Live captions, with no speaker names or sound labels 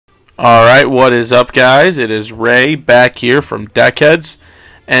Alright, what is up, guys? It is Ray back here from Deckheads,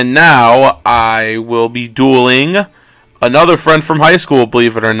 and now I will be dueling another friend from high school,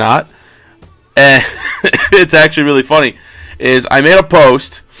 believe it or not. And it's actually really funny, is I made a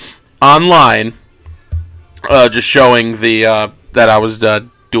post online just showing the that I was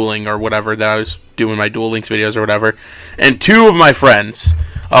dueling or whatever, that I was doing my Duel Links videos or whatever, and two of my friends,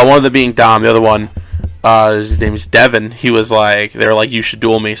 one of them being Dom, the other one, his name is Devon. He was like, they were like, you should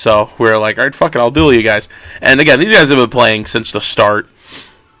duel me. So we were like, all right, fuck it, I'll duel you guys. And again, these guys have been playing since the start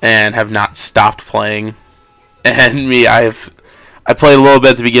and have not stopped playing. And me, I played a little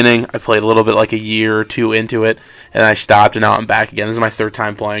bit at the beginning. I played a little bit like a year or two into it, and I stopped, and now I'm back again. This is my third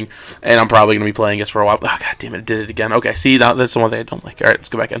time playing, and I'm probably going to be playing this for a while. Oh, god damn it, I did it again. Okay, see, now that's the one thing I don't like. All right, let's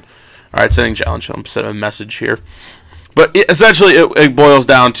go back in. All right, sending challenge. I'm sending a message here. But essentially, it boils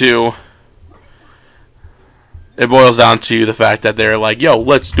down to... It boils down to the fact that they're like, yo,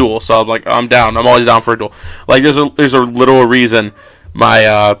 let's duel. So I'm like, I'm down. I'm always down for a duel. Like, there's a literal reason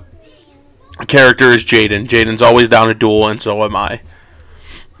my character is Jaden. Jaden's always down to duel, and so am I.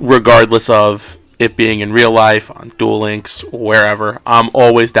 Regardless of it being in real life, on Duel Links, wherever, I'm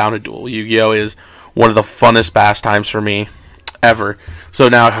always down to duel. Yu-Gi-Oh! Is one of the funnest pastimes for me ever. So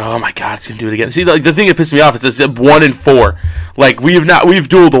now, oh my god, it's gonna do it again. See, like, the thing that pissed me off is it's 1 in 4. Like, we've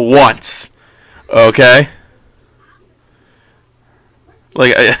dueled once. Okay?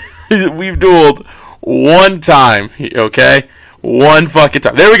 Like, we've dueled one time, okay? One fucking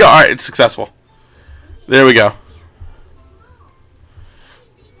time. There we go. All right, it's successful. There we go.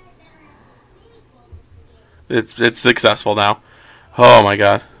 It's successful now. Oh my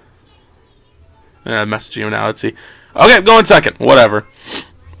god. I'm messaging him now. Let's see. Okay, going second. Whatever.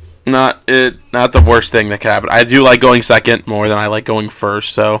 Not the worst thing that can happen. I do like going second more than I like going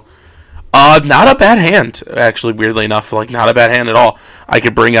first, so... not a bad hand, actually, weirdly enough. Like, not a bad hand at all. I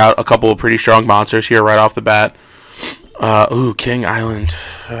could bring out a couple of pretty strong monsters here right off the bat. Ooh, King Island.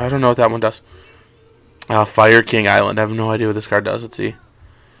 I don't know what that one does. Fire King Island. I have no idea what this card does. Let's see.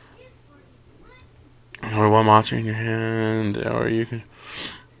 Or one monster in your hand, or you can...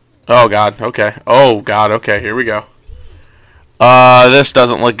 Oh, God. Okay. Oh, God. Okay, here we go. This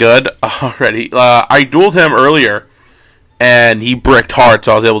doesn't look good already. I dueled him earlier, and he bricked hard,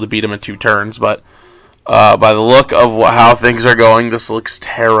 so I was able to beat him in 2 turns. But by the look of how things are going, this looks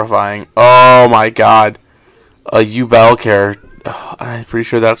terrifying. Oh my god, a U-Bell character. I'm pretty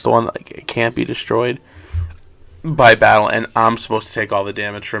sure that's the one that can't be destroyed by battle, and I'm supposed to take all the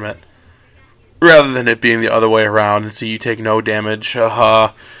damage from it, rather than it being the other way around. And so you take no damage.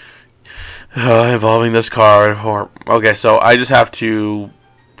 Involving this card. Okay, so I just have to...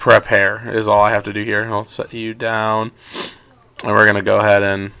 prepare is all I have to do here. I'll set you down, and we're gonna go ahead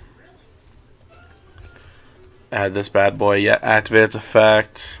and add this bad boy. Yeah, activate its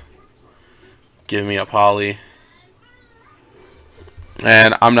effect. Give me a poly,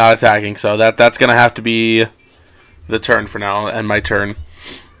 and I'm not attacking, so that's gonna have to be the turn for now, and my turn.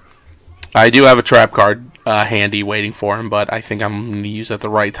 I do have a trap card handy waiting for him, but I think I'm gonna use it at the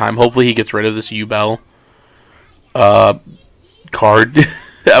right time. Hopefully he gets rid of this U-Bell card.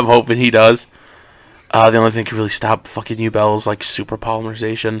 I'm hoping he does. The only thing that can really stop fucking U-Bell is like super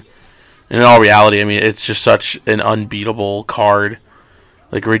polymerization. In all reality, I mean, it's just such an unbeatable card,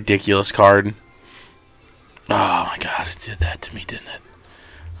 like a ridiculous card. Oh my god, it did that to me, didn't it?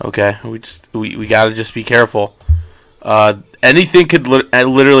 Okay, we gotta just be careful. Anything could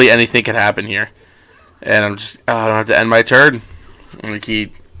literally anything could happen here, and I'm just I don't have to end my turn. Like,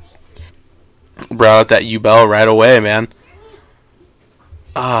 he brought out that U-Bell right away, man.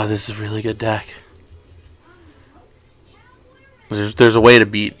 This is a really good deck. There's a way to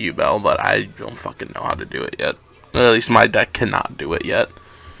beat U-Bell, but I don't fucking know how to do it yet. At least my deck cannot do it yet.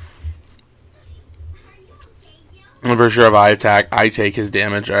 I'm pretty sure if I attack, I take his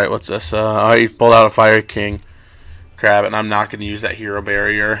damage. Alright, what's this? He pulled out a Fire King Crab, and I'm not going to use that hero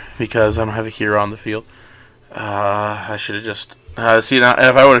barrier because I don't have a hero on the field. I should have just... see, now,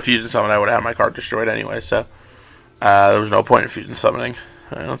 if I would have fusion summoned, I would have had my card destroyed anyway, so... there was no point in fusion summoning.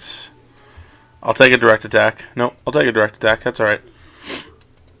 Alright, I'll take a direct attack. Nope, I'll take a direct attack. That's alright.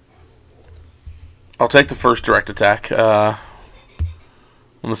 I'll take the first direct attack. When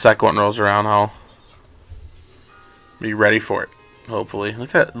the second one rolls around, I'll be ready for it. Hopefully.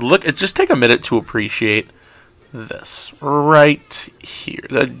 Look, it just take a minute to appreciate this. Right here.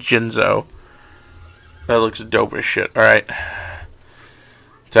 The Jinzo. That looks dope as shit. Alright.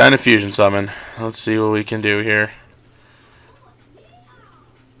 Time to fusion summon. Let's see what we can do here.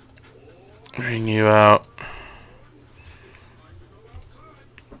 Bring you out.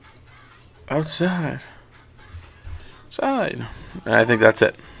 Outside. I think that's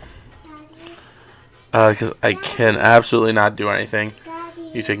it. Because I can absolutely not do anything.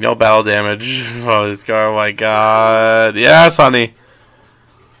 You take no battle damage. Oh, this card, oh my god. Yes, honey.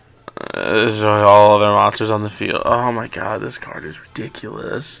 There's all other monsters on the field. Oh my god, this card is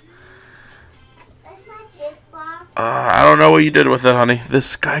ridiculous. I don't know what you did with it, honey. This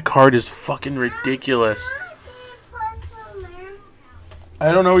Sky card is fucking ridiculous.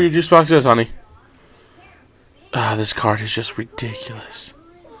 I don't know where your juice box is, honey. This card is just ridiculous.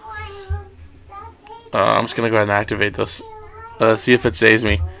 I'm just gonna go ahead and activate this. See if it saves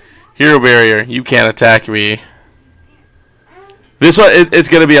me. Hero barrier. You can't attack me. This one, it's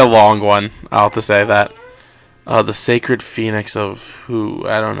gonna be a long one. I'll have to say that. The Sacred Phoenix of who?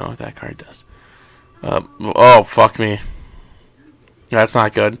 I don't know what that card does. Oh, fuck me. That's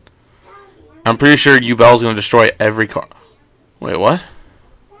not good. I'm pretty sure Yubel's gonna destroy every card. Wait, what?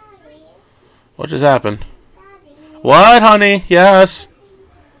 What just happened? What, honey? Yes.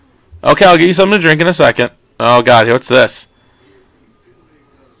 Okay, I'll give you something to drink in a second. Oh, God, what's this?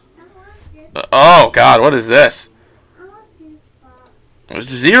 Oh, God, what is this? It's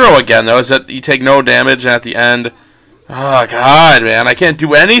 0 again, though. Is that you take no damage at the end? Oh, God, man, I can't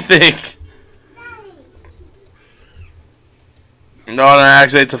do anything. No,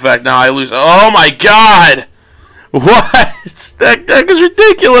 activates effect. Now I lose. Oh, my God. What? That deck is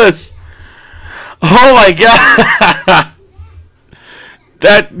ridiculous. Oh, my God.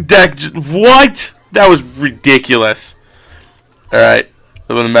 That deck, what? That was ridiculous. Alright,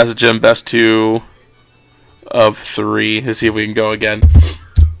 I'm going to message him best 2 of 3. Let's see if we can go again.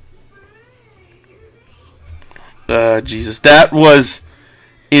 Jesus, that was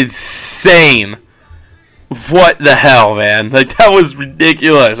insane. What the hell, man? Like, that was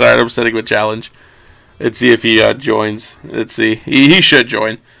ridiculous. Alright, I'm setting him a challenge. Let's see if he joins. Let's see. He should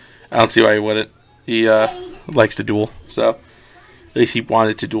join. I don't see why he wouldn't. He likes to duel, so at least he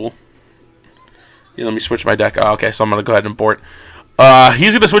wanted to duel. Yeah, let me switch my deck. Oh, okay, so I'm going to go ahead and import.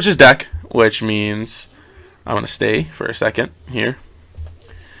 He's going to switch his deck, which means I'm going to stay for a second here.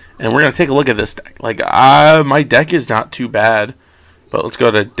 And we're going to take a look at this deck. Like, my deck is not too bad, but let's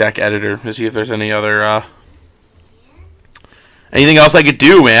go to deck editor to see if there's any other, anything else I could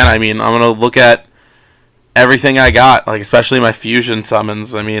do, man. I mean, I'm going to look at everything I got, like, especially my fusion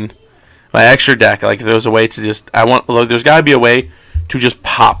summons. I mean, my extra deck, like, if there was a way to just, there's got to be a way to just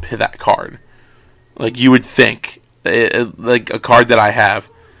pop that card. Like, you would think, like, a card that I have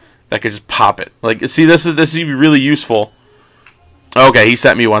that could just pop it. Like, see, this would be really useful. Okay, he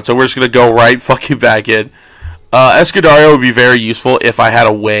sent me one, so we're just going to go right fucking back in. Escudario would be very useful if I had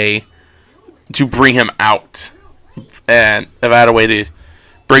a way to bring him out. And if I had a way to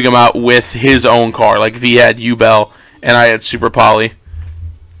bring him out with his own card. Like, if he had Yubel and I had Super Poly.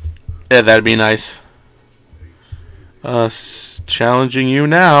 Yeah, that'd be nice. Challenging you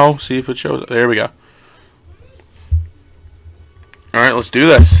now. See if it shows. There we go. Alright, let's do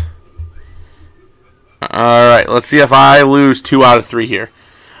this. Alright, let's see if I lose 2 out of 3 here.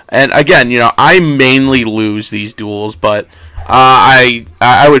 And again, you know, I mainly lose these duels, but I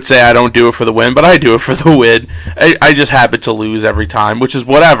would say I don't do it for the win, but I do it for the win. I just happen to lose every time, which is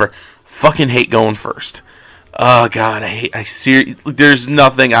whatever. Fucking hate going first. Oh, God, there's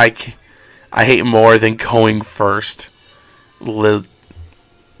nothing I hate more than going first.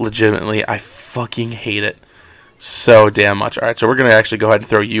 Legitimately, I fucking hate it so damn much. Alright, so we're going to actually go ahead and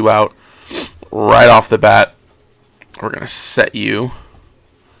throw you out right off the bat. We're going to set you.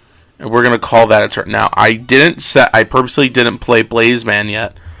 And we're going to call that a turn. Now, I purposely didn't play Blaze Man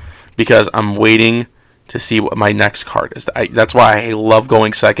yet because I'm waiting to see what my next card is. That's why I love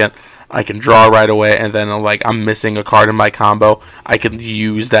going second. I can draw right away, and then I'm missing a card in my combo. I can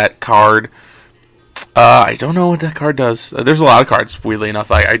use that card. I don't know what that card does. There's a lot of cards, weirdly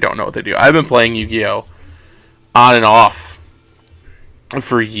enough. I don't know what they do. I've been playing Yu-Gi-Oh! On and off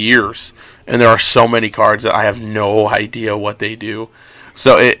for years, and there are so many cards that I have no idea what they do.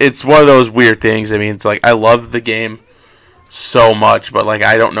 So it's one of those weird things. I mean, it's like I love the game so much, but like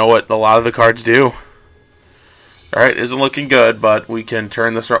I don't know what a lot of the cards do. Alright, isn't looking good, but we can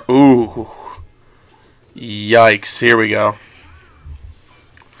turn this around. Ooh. Yikes. Here we go.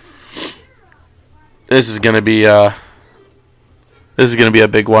 This is gonna be a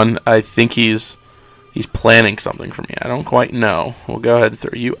big one. I think he's planning something for me. I don't quite know. We'll go ahead and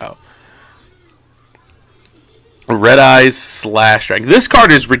throw you out. Red Eyes Slash Strike. This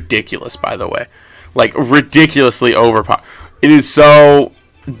card is ridiculous, by the way. Like, ridiculously overpowered. It is so...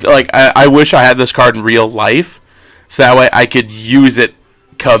 Like, I wish I had this card in real life, so that way I could use it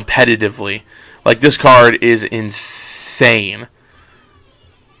competitively. Like, this card is insane.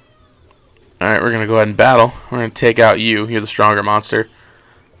 Alright, we're going to go ahead and battle. We're going to take out you. You're the stronger monster.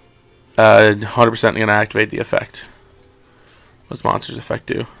 100% going to activate the effect. What's monster's effect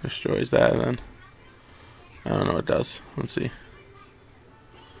do? Destroys that, and then I don't know what it does. Let's see. Is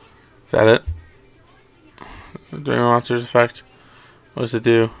that it? Doing monster's effect. What does it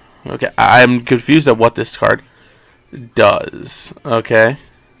do? Okay, I'm confused at what this card does. Okay.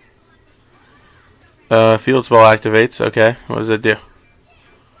 Field spell activates. Okay, what does it do?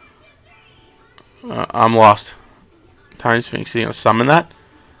 I'm lost. Tiny Sphinx, you gonna summon that?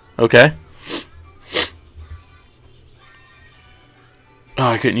 Okay. Oh,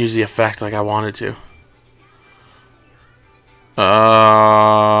 I couldn't use the effect like I wanted to.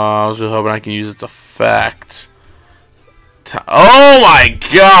 I was really hoping I can use its effect. Oh my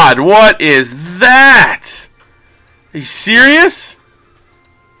god, what is that? Are you serious?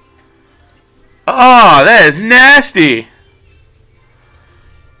 Oh, that is nasty.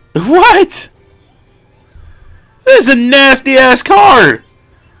 What? This is a nasty ass card.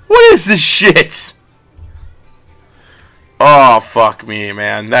 What is this shit? Oh, fuck me,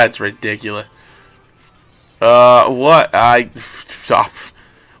 man. That's ridiculous. What? What?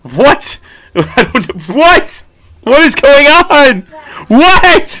 What? What is going on?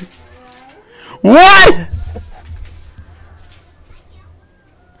 What? What?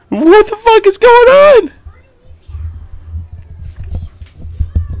 What the fuck is going on?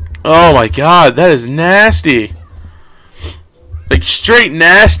 Oh my god, that is nasty. Like, straight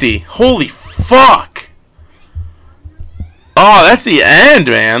nasty. Holy fuck. Oh, that's the end,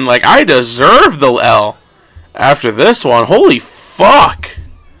 man. Like, I deserve the L after this one. Holy fuck.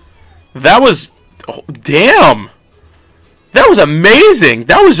 That was... Oh, damn. That was amazing.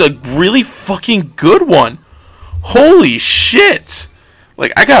 That was a really fucking good one. Holy shit.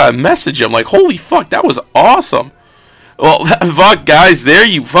 Like, I gotta message him. Like, holy fuck, that was awesome. Well, fuck, guys, there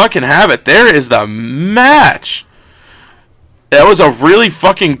you fucking have it. There is the match. That was a really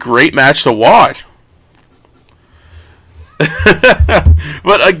fucking great match to watch.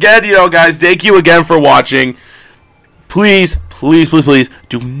 But again, you know, guys, thank you again for watching. Please, please, please, please,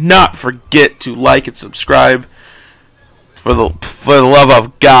 do not forget to like and subscribe for the love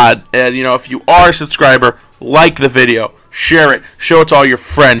of God. And, you know, if you are a subscriber, like the video, share it, show it to all your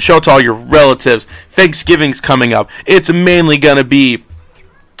friends, show it to all your relatives. Thanksgiving's coming up. It's mainly going to be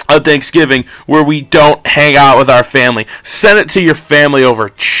a Thanksgiving where we don't hang out with our family. Send it to your family over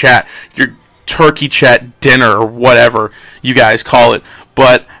chat, your turkey chat dinner, or whatever you guys call it.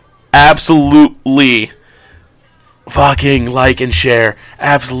 But absolutely fucking like and share.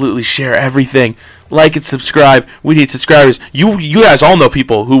 Absolutely share everything. Like and subscribe. We need subscribers. You guys all know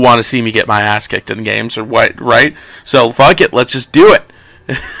people who want to see me get my ass kicked in games or what, right? So fuck it, let's just do it.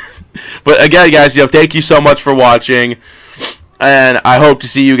 But again, guys, you know, thank you so much for watching, and I hope to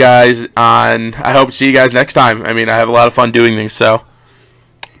see you guys next time. I mean, I have a lot of fun doing these, so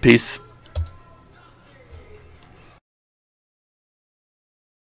peace.